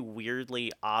very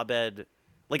weirdly Abed.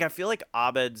 Like I feel like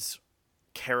Abed's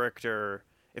character,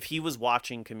 if he was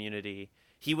watching Community,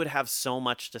 he would have so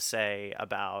much to say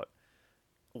about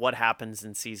what happens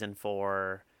in season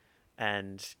 4.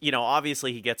 And,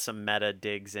 obviously he gets some meta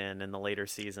digs in the later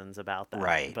seasons about that.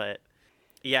 Right. But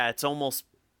yeah, it's almost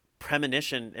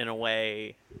premonition in a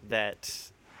way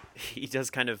that he does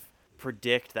kind of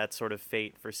predict that sort of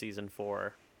fate for season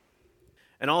 4.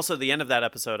 And also the end of that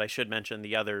episode, I should mention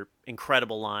the other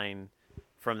incredible line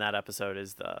from that episode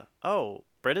is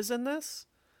Britta's in this?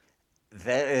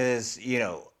 That is,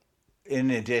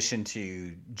 in addition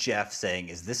to Jeff saying,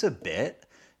 is this a bit?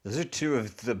 Those are two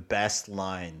of the best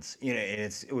lines. And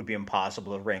it would be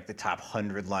impossible to rank the top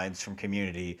 100 lines from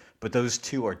Community, but those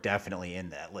two are definitely in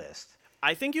that list.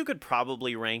 I think you could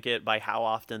probably rank it by how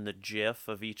often the GIF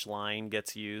of each line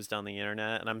gets used on the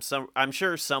internet, and I'm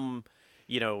sure some,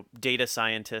 data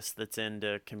scientist that's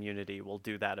into Community will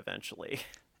do that eventually.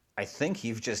 I think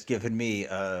you've just given me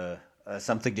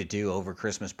something to do over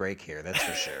Christmas break here. That's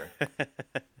for sure.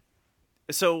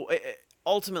 So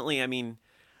ultimately, I mean,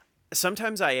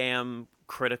 sometimes I am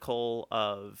critical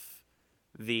of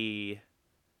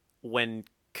when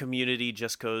Community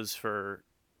just goes for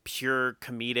pure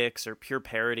comedics or pure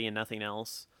parody and nothing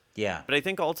else. Yeah. But I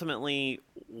think ultimately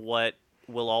what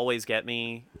will always get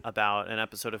me about an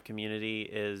episode of Community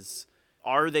is,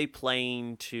 are they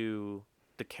playing to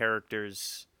the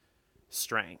characters'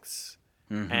 strengths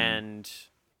and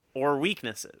or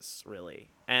weaknesses, really?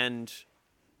 And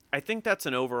I think that's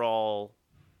an overall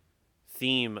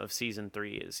theme of season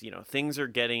 3 is, things are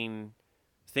getting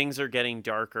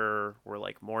darker. We're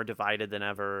like more divided than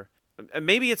ever.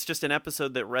 Maybe it's just an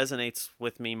episode that resonates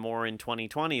with me more in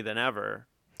 2020 than ever.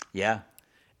 Yeah.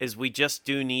 Is we just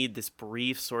do need this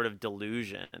brief sort of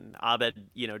delusion. Abed,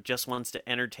 just wants to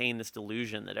entertain this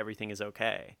delusion that everything is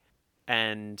okay.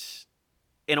 And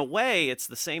in a way, it's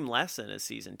the same lesson as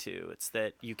season 2. It's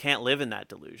that you can't live in that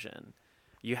delusion.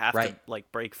 You have to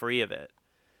break free of it.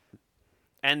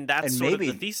 And that's sort of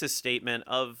the thesis statement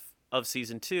of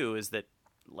season 2 is that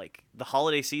like the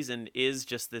holiday season is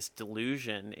just this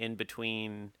delusion in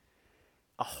between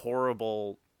a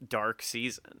horrible dark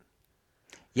season.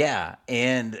 Yeah,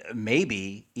 and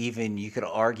maybe even you could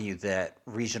argue that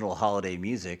regional holiday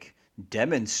music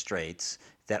demonstrates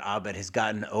that Abed has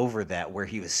gotten over that, where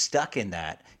he was stuck in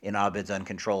that in Abed's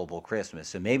Uncontrollable Christmas.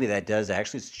 So maybe that does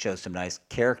actually show some nice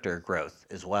character growth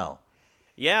as well.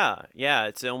 Yeah,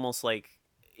 it's almost like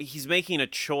he's making a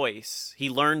choice. He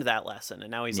learned that lesson,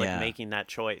 and now he's like making that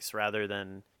choice rather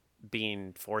than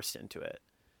being forced into it.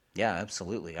 Yeah,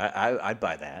 absolutely. I'd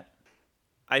buy that.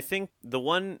 I think the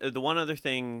one other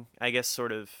thing, I guess,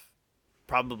 sort of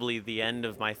probably the end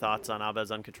of my thoughts on Abed's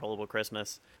Uncontrollable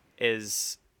Christmas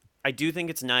is I do think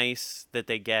it's nice that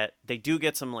they do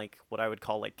get some like what I would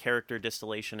call like character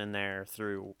distillation in there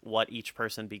through what each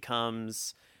person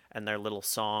becomes and their little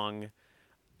song.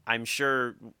 I'm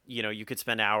sure, you could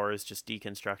spend hours just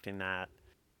deconstructing that.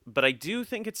 But I do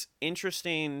think it's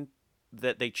interesting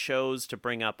that they chose to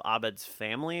bring up Abed's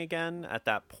family again at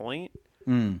that point.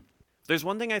 There's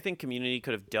one thing I think Community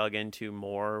could have dug into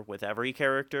more with every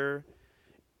character,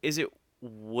 is it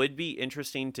would be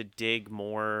interesting to dig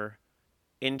more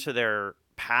into their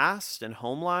past and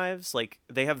home lives. Like,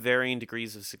 they have varying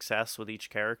degrees of success with each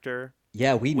character.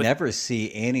 Yeah, we never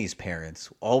see Annie's parents.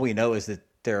 All we know is that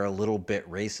they're a little bit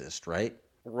racist, right?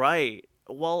 Right.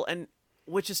 Well, and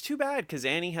which is too bad because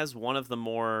Annie has one of the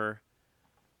more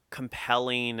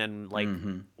compelling and like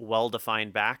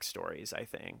well-defined backstories, I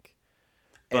think.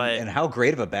 But, and how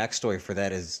great of a backstory for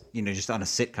that is, just on a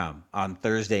sitcom on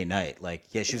Thursday night. Like,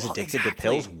 yeah, she was addicted to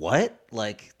pills. What?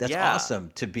 Like, that's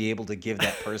awesome to be able to give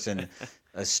that person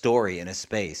a story in a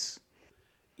space.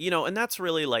 And that's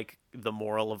really like the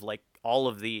moral of like all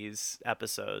of these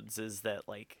episodes is that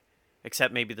like,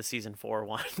 except maybe the season 4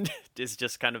 one is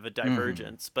just kind of a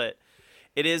divergence, but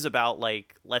it is about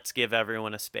like, let's give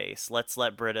everyone a space. Let's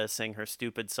let Britta sing her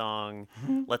stupid song.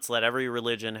 Let's let every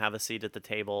religion have a seat at the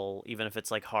table, even if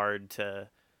it's like hard to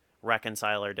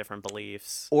reconcile our different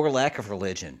beliefs. Or lack of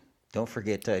religion. Don't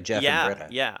forget Jeff and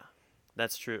Britta. Yeah,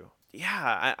 that's true.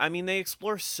 yeah, I mean, they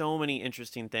explore so many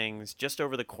interesting things just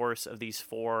over the course of these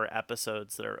 4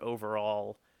 episodes that are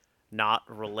overall not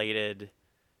related.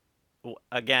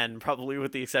 Again, probably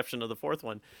with the exception of the fourth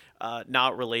one,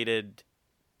 not related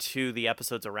to the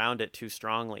episodes around it too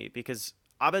strongly, because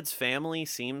Abed's family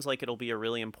seems like it'll be a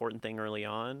really important thing early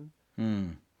on,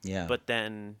 Yeah. but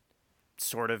then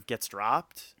sort of gets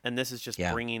dropped, and this is just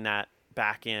Yeah. bringing that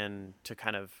back in to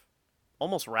kind of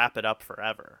almost wrap it up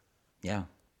forever. Yeah.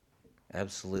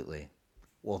 Absolutely.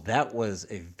 Well, that was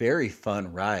a very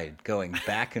fun ride going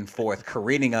back and forth,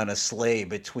 careening on a sleigh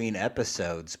between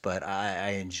episodes. But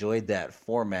I enjoyed that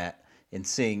format and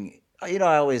seeing, I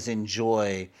always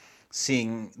enjoy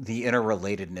seeing the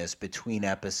interrelatedness between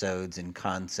episodes and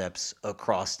concepts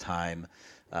across time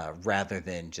rather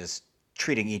than just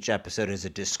treating each episode as a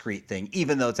discrete thing,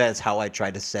 even though that's how I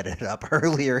tried to set it up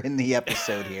earlier in the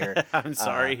episode here. I'm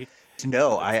sorry.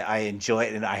 No, I enjoy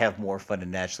it and I have more fun,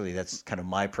 and naturally that's kind of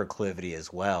my proclivity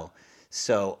as well.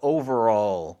 So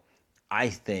overall, I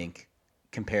think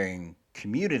comparing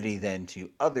Community then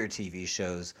to other TV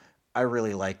shows, I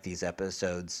really like these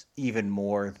episodes even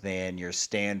more than your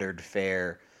standard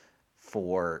fare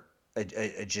for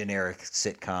a generic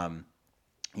sitcom,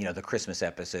 the Christmas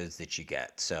episodes that you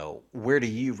get. So where do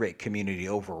you rate Community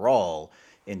overall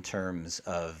in terms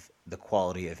of the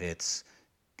quality of its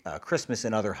Christmas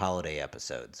and other holiday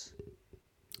episodes?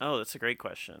 Oh, that's a great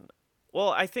question. Well,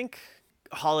 I think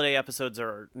holiday episodes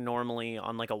are normally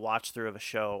on like a watch through of a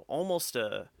show.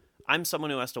 I'm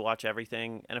someone who has to watch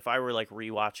everything, and if I were like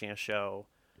rewatching a show,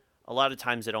 a lot of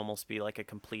times it'd almost be like a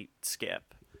complete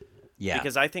skip. Yeah.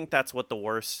 Because I think that's what the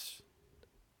worst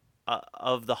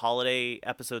of the holiday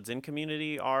episodes in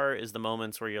Community is the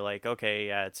moments where you're like, okay,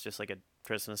 yeah, it's just like a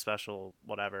Christmas special,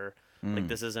 whatever. Like,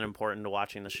 this isn't important to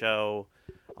watching the show.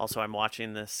 Also, I'm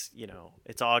watching this,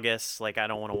 it's August. Like, I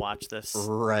don't want to watch this.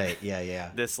 Right. Yeah.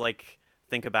 This, like,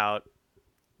 think about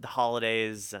the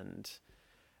holidays. And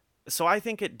so I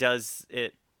think it does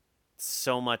it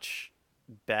so much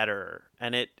better.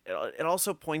 And it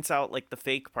also points out, like, the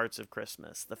fake parts of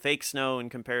Christmas, the fake snow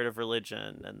and comparative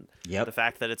religion, and the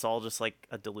fact that it's all just, like,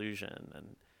 a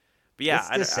delusion. But yeah.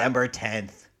 It's December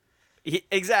 10th.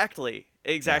 Exactly.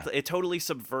 Yeah. It totally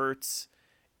subverts.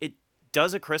 It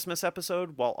does a Christmas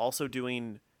episode while also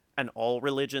doing an all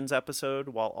religions episode,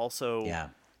 while also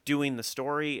doing the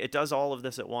story. It does all of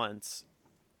this at once.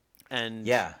 And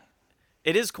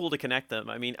it is cool to connect them.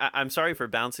 I mean, I'm sorry for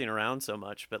bouncing around so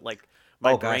much, but like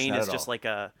my brain is just like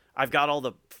I've got all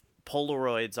the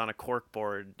Polaroids on a cork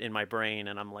board in my brain,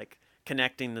 and I'm like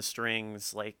connecting the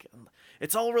strings. Like,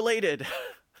 it's all related.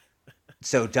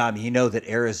 So, Dom, you know that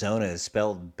Arizona is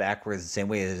spelled backwards the same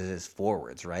way as it is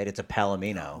forwards, right? It's a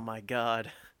palomino. Oh my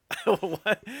God.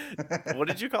 What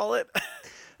did you call it?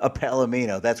 A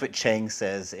palomino. That's what Chang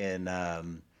says in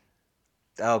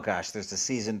there's a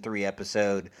season 3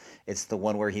 episode. It's the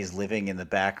one where he's living in the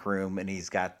back room and he's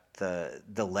got the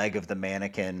leg of the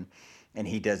mannequin and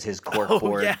he does his cork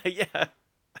board. Yeah.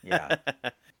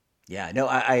 Yeah, no,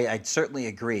 I'd certainly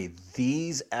agree.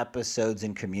 These episodes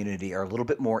in Community are a little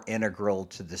bit more integral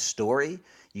to the story.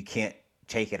 You can't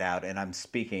take it out, and I'm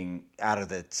speaking out of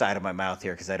the side of my mouth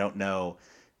here because I don't know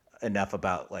enough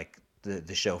about like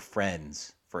the show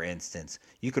Friends, for instance.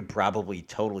 You could probably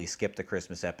totally skip the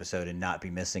Christmas episode and not be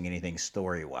missing anything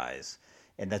story-wise.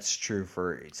 And that's true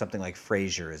for something like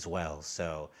Frasier as well.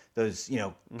 So those,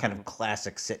 kind of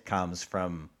classic sitcoms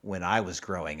from when I was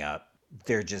growing up,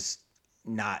 they're just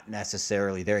not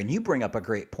necessarily there. And you bring up a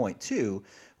great point too.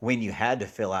 When you had to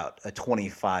fill out a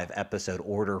 25 episode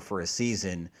order for a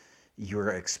season, you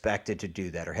were expected to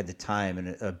do that or had the time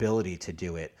and ability to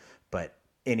do it. But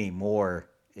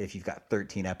anymore, if you've got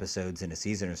 13 episodes in a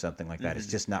season or something like that, it's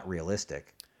just not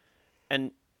realistic. And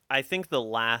I think the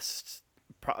last,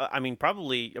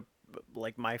 probably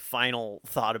like my final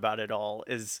thought about it all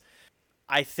is,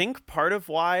 I think part of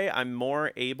why I'm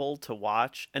more able to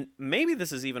watch, and maybe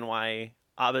this is even why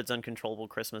Abed's Uncontrollable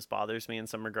Christmas bothers me in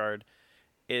some regard,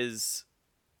 is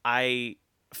I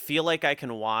feel like I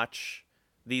can watch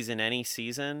these in any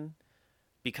season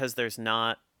because there's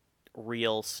not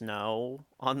real snow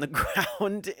on the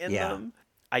ground in them.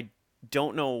 I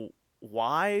don't know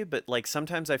why, but like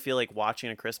sometimes I feel like watching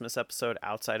a Christmas episode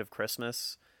outside of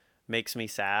Christmas makes me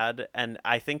sad. And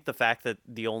I think the fact that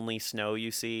the only snow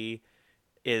you see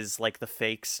is like the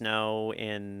fake snow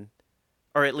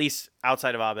or at least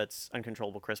outside of Abed's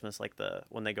Uncontrollable Christmas, like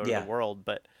when they go to the world,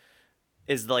 but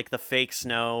is like the fake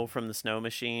snow from the snow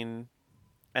machine,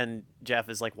 and Jeff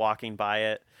is like walking by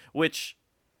it, which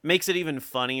makes it even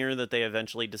funnier that they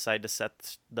eventually decide to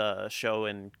set the show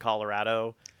in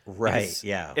Colorado. Right.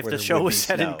 Yeah. If the show was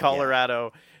set in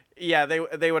Colorado, Yeah,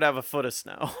 they would have a foot of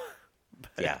snow.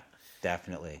 Yeah,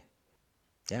 definitely.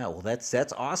 Yeah, well,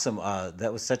 that's awesome.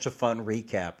 That was such a fun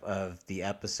recap of the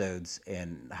episodes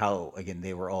and how, again,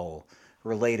 they were all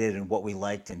related and what we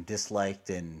liked and disliked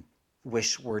and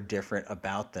wish were different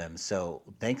about them. So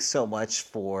thanks so much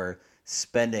for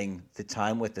spending the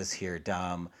time with us here,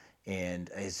 Dom. And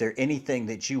is there anything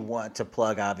that you want to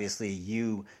plug? Obviously,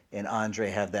 you and Andre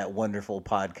have that wonderful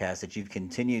podcast that you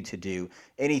continue to do.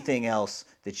 Anything else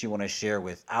that you want to share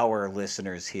with our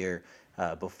listeners here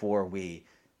before we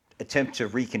attempt to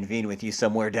reconvene with you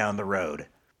somewhere down the road?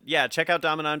 Yeah, check out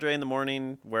Dom and Andre in the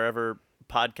morning, wherever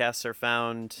podcasts are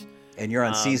found. And you're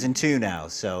on season 2 now,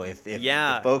 so if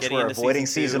folks were avoiding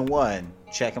season 1,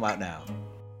 check them out now.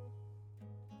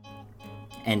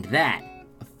 And that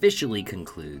officially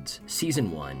concludes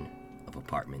season 1 of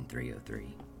Apartment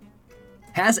 303.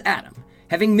 Has Adam,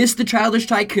 having missed the childish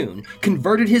tycoon,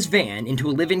 converted his van into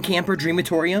a live-in camper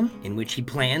dreamatorium in which he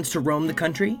plans to roam the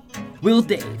country? Will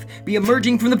Dave be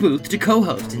emerging from the booth to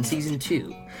co-host in season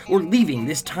 2, or leaving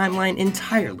this timeline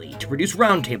entirely to produce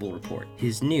Roundtable Report,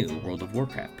 his new World of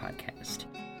Warcraft podcast?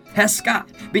 Has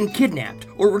Scott been kidnapped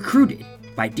or recruited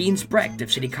by Dean Sprecht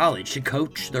of City College to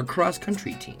coach their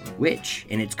cross-country team, which,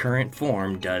 in its current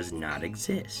form, does not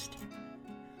exist?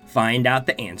 Find out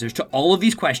the answers to all of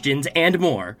these questions and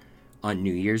more on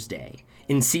New Year's Day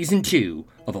in Season 2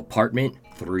 of Apartment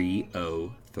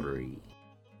 303.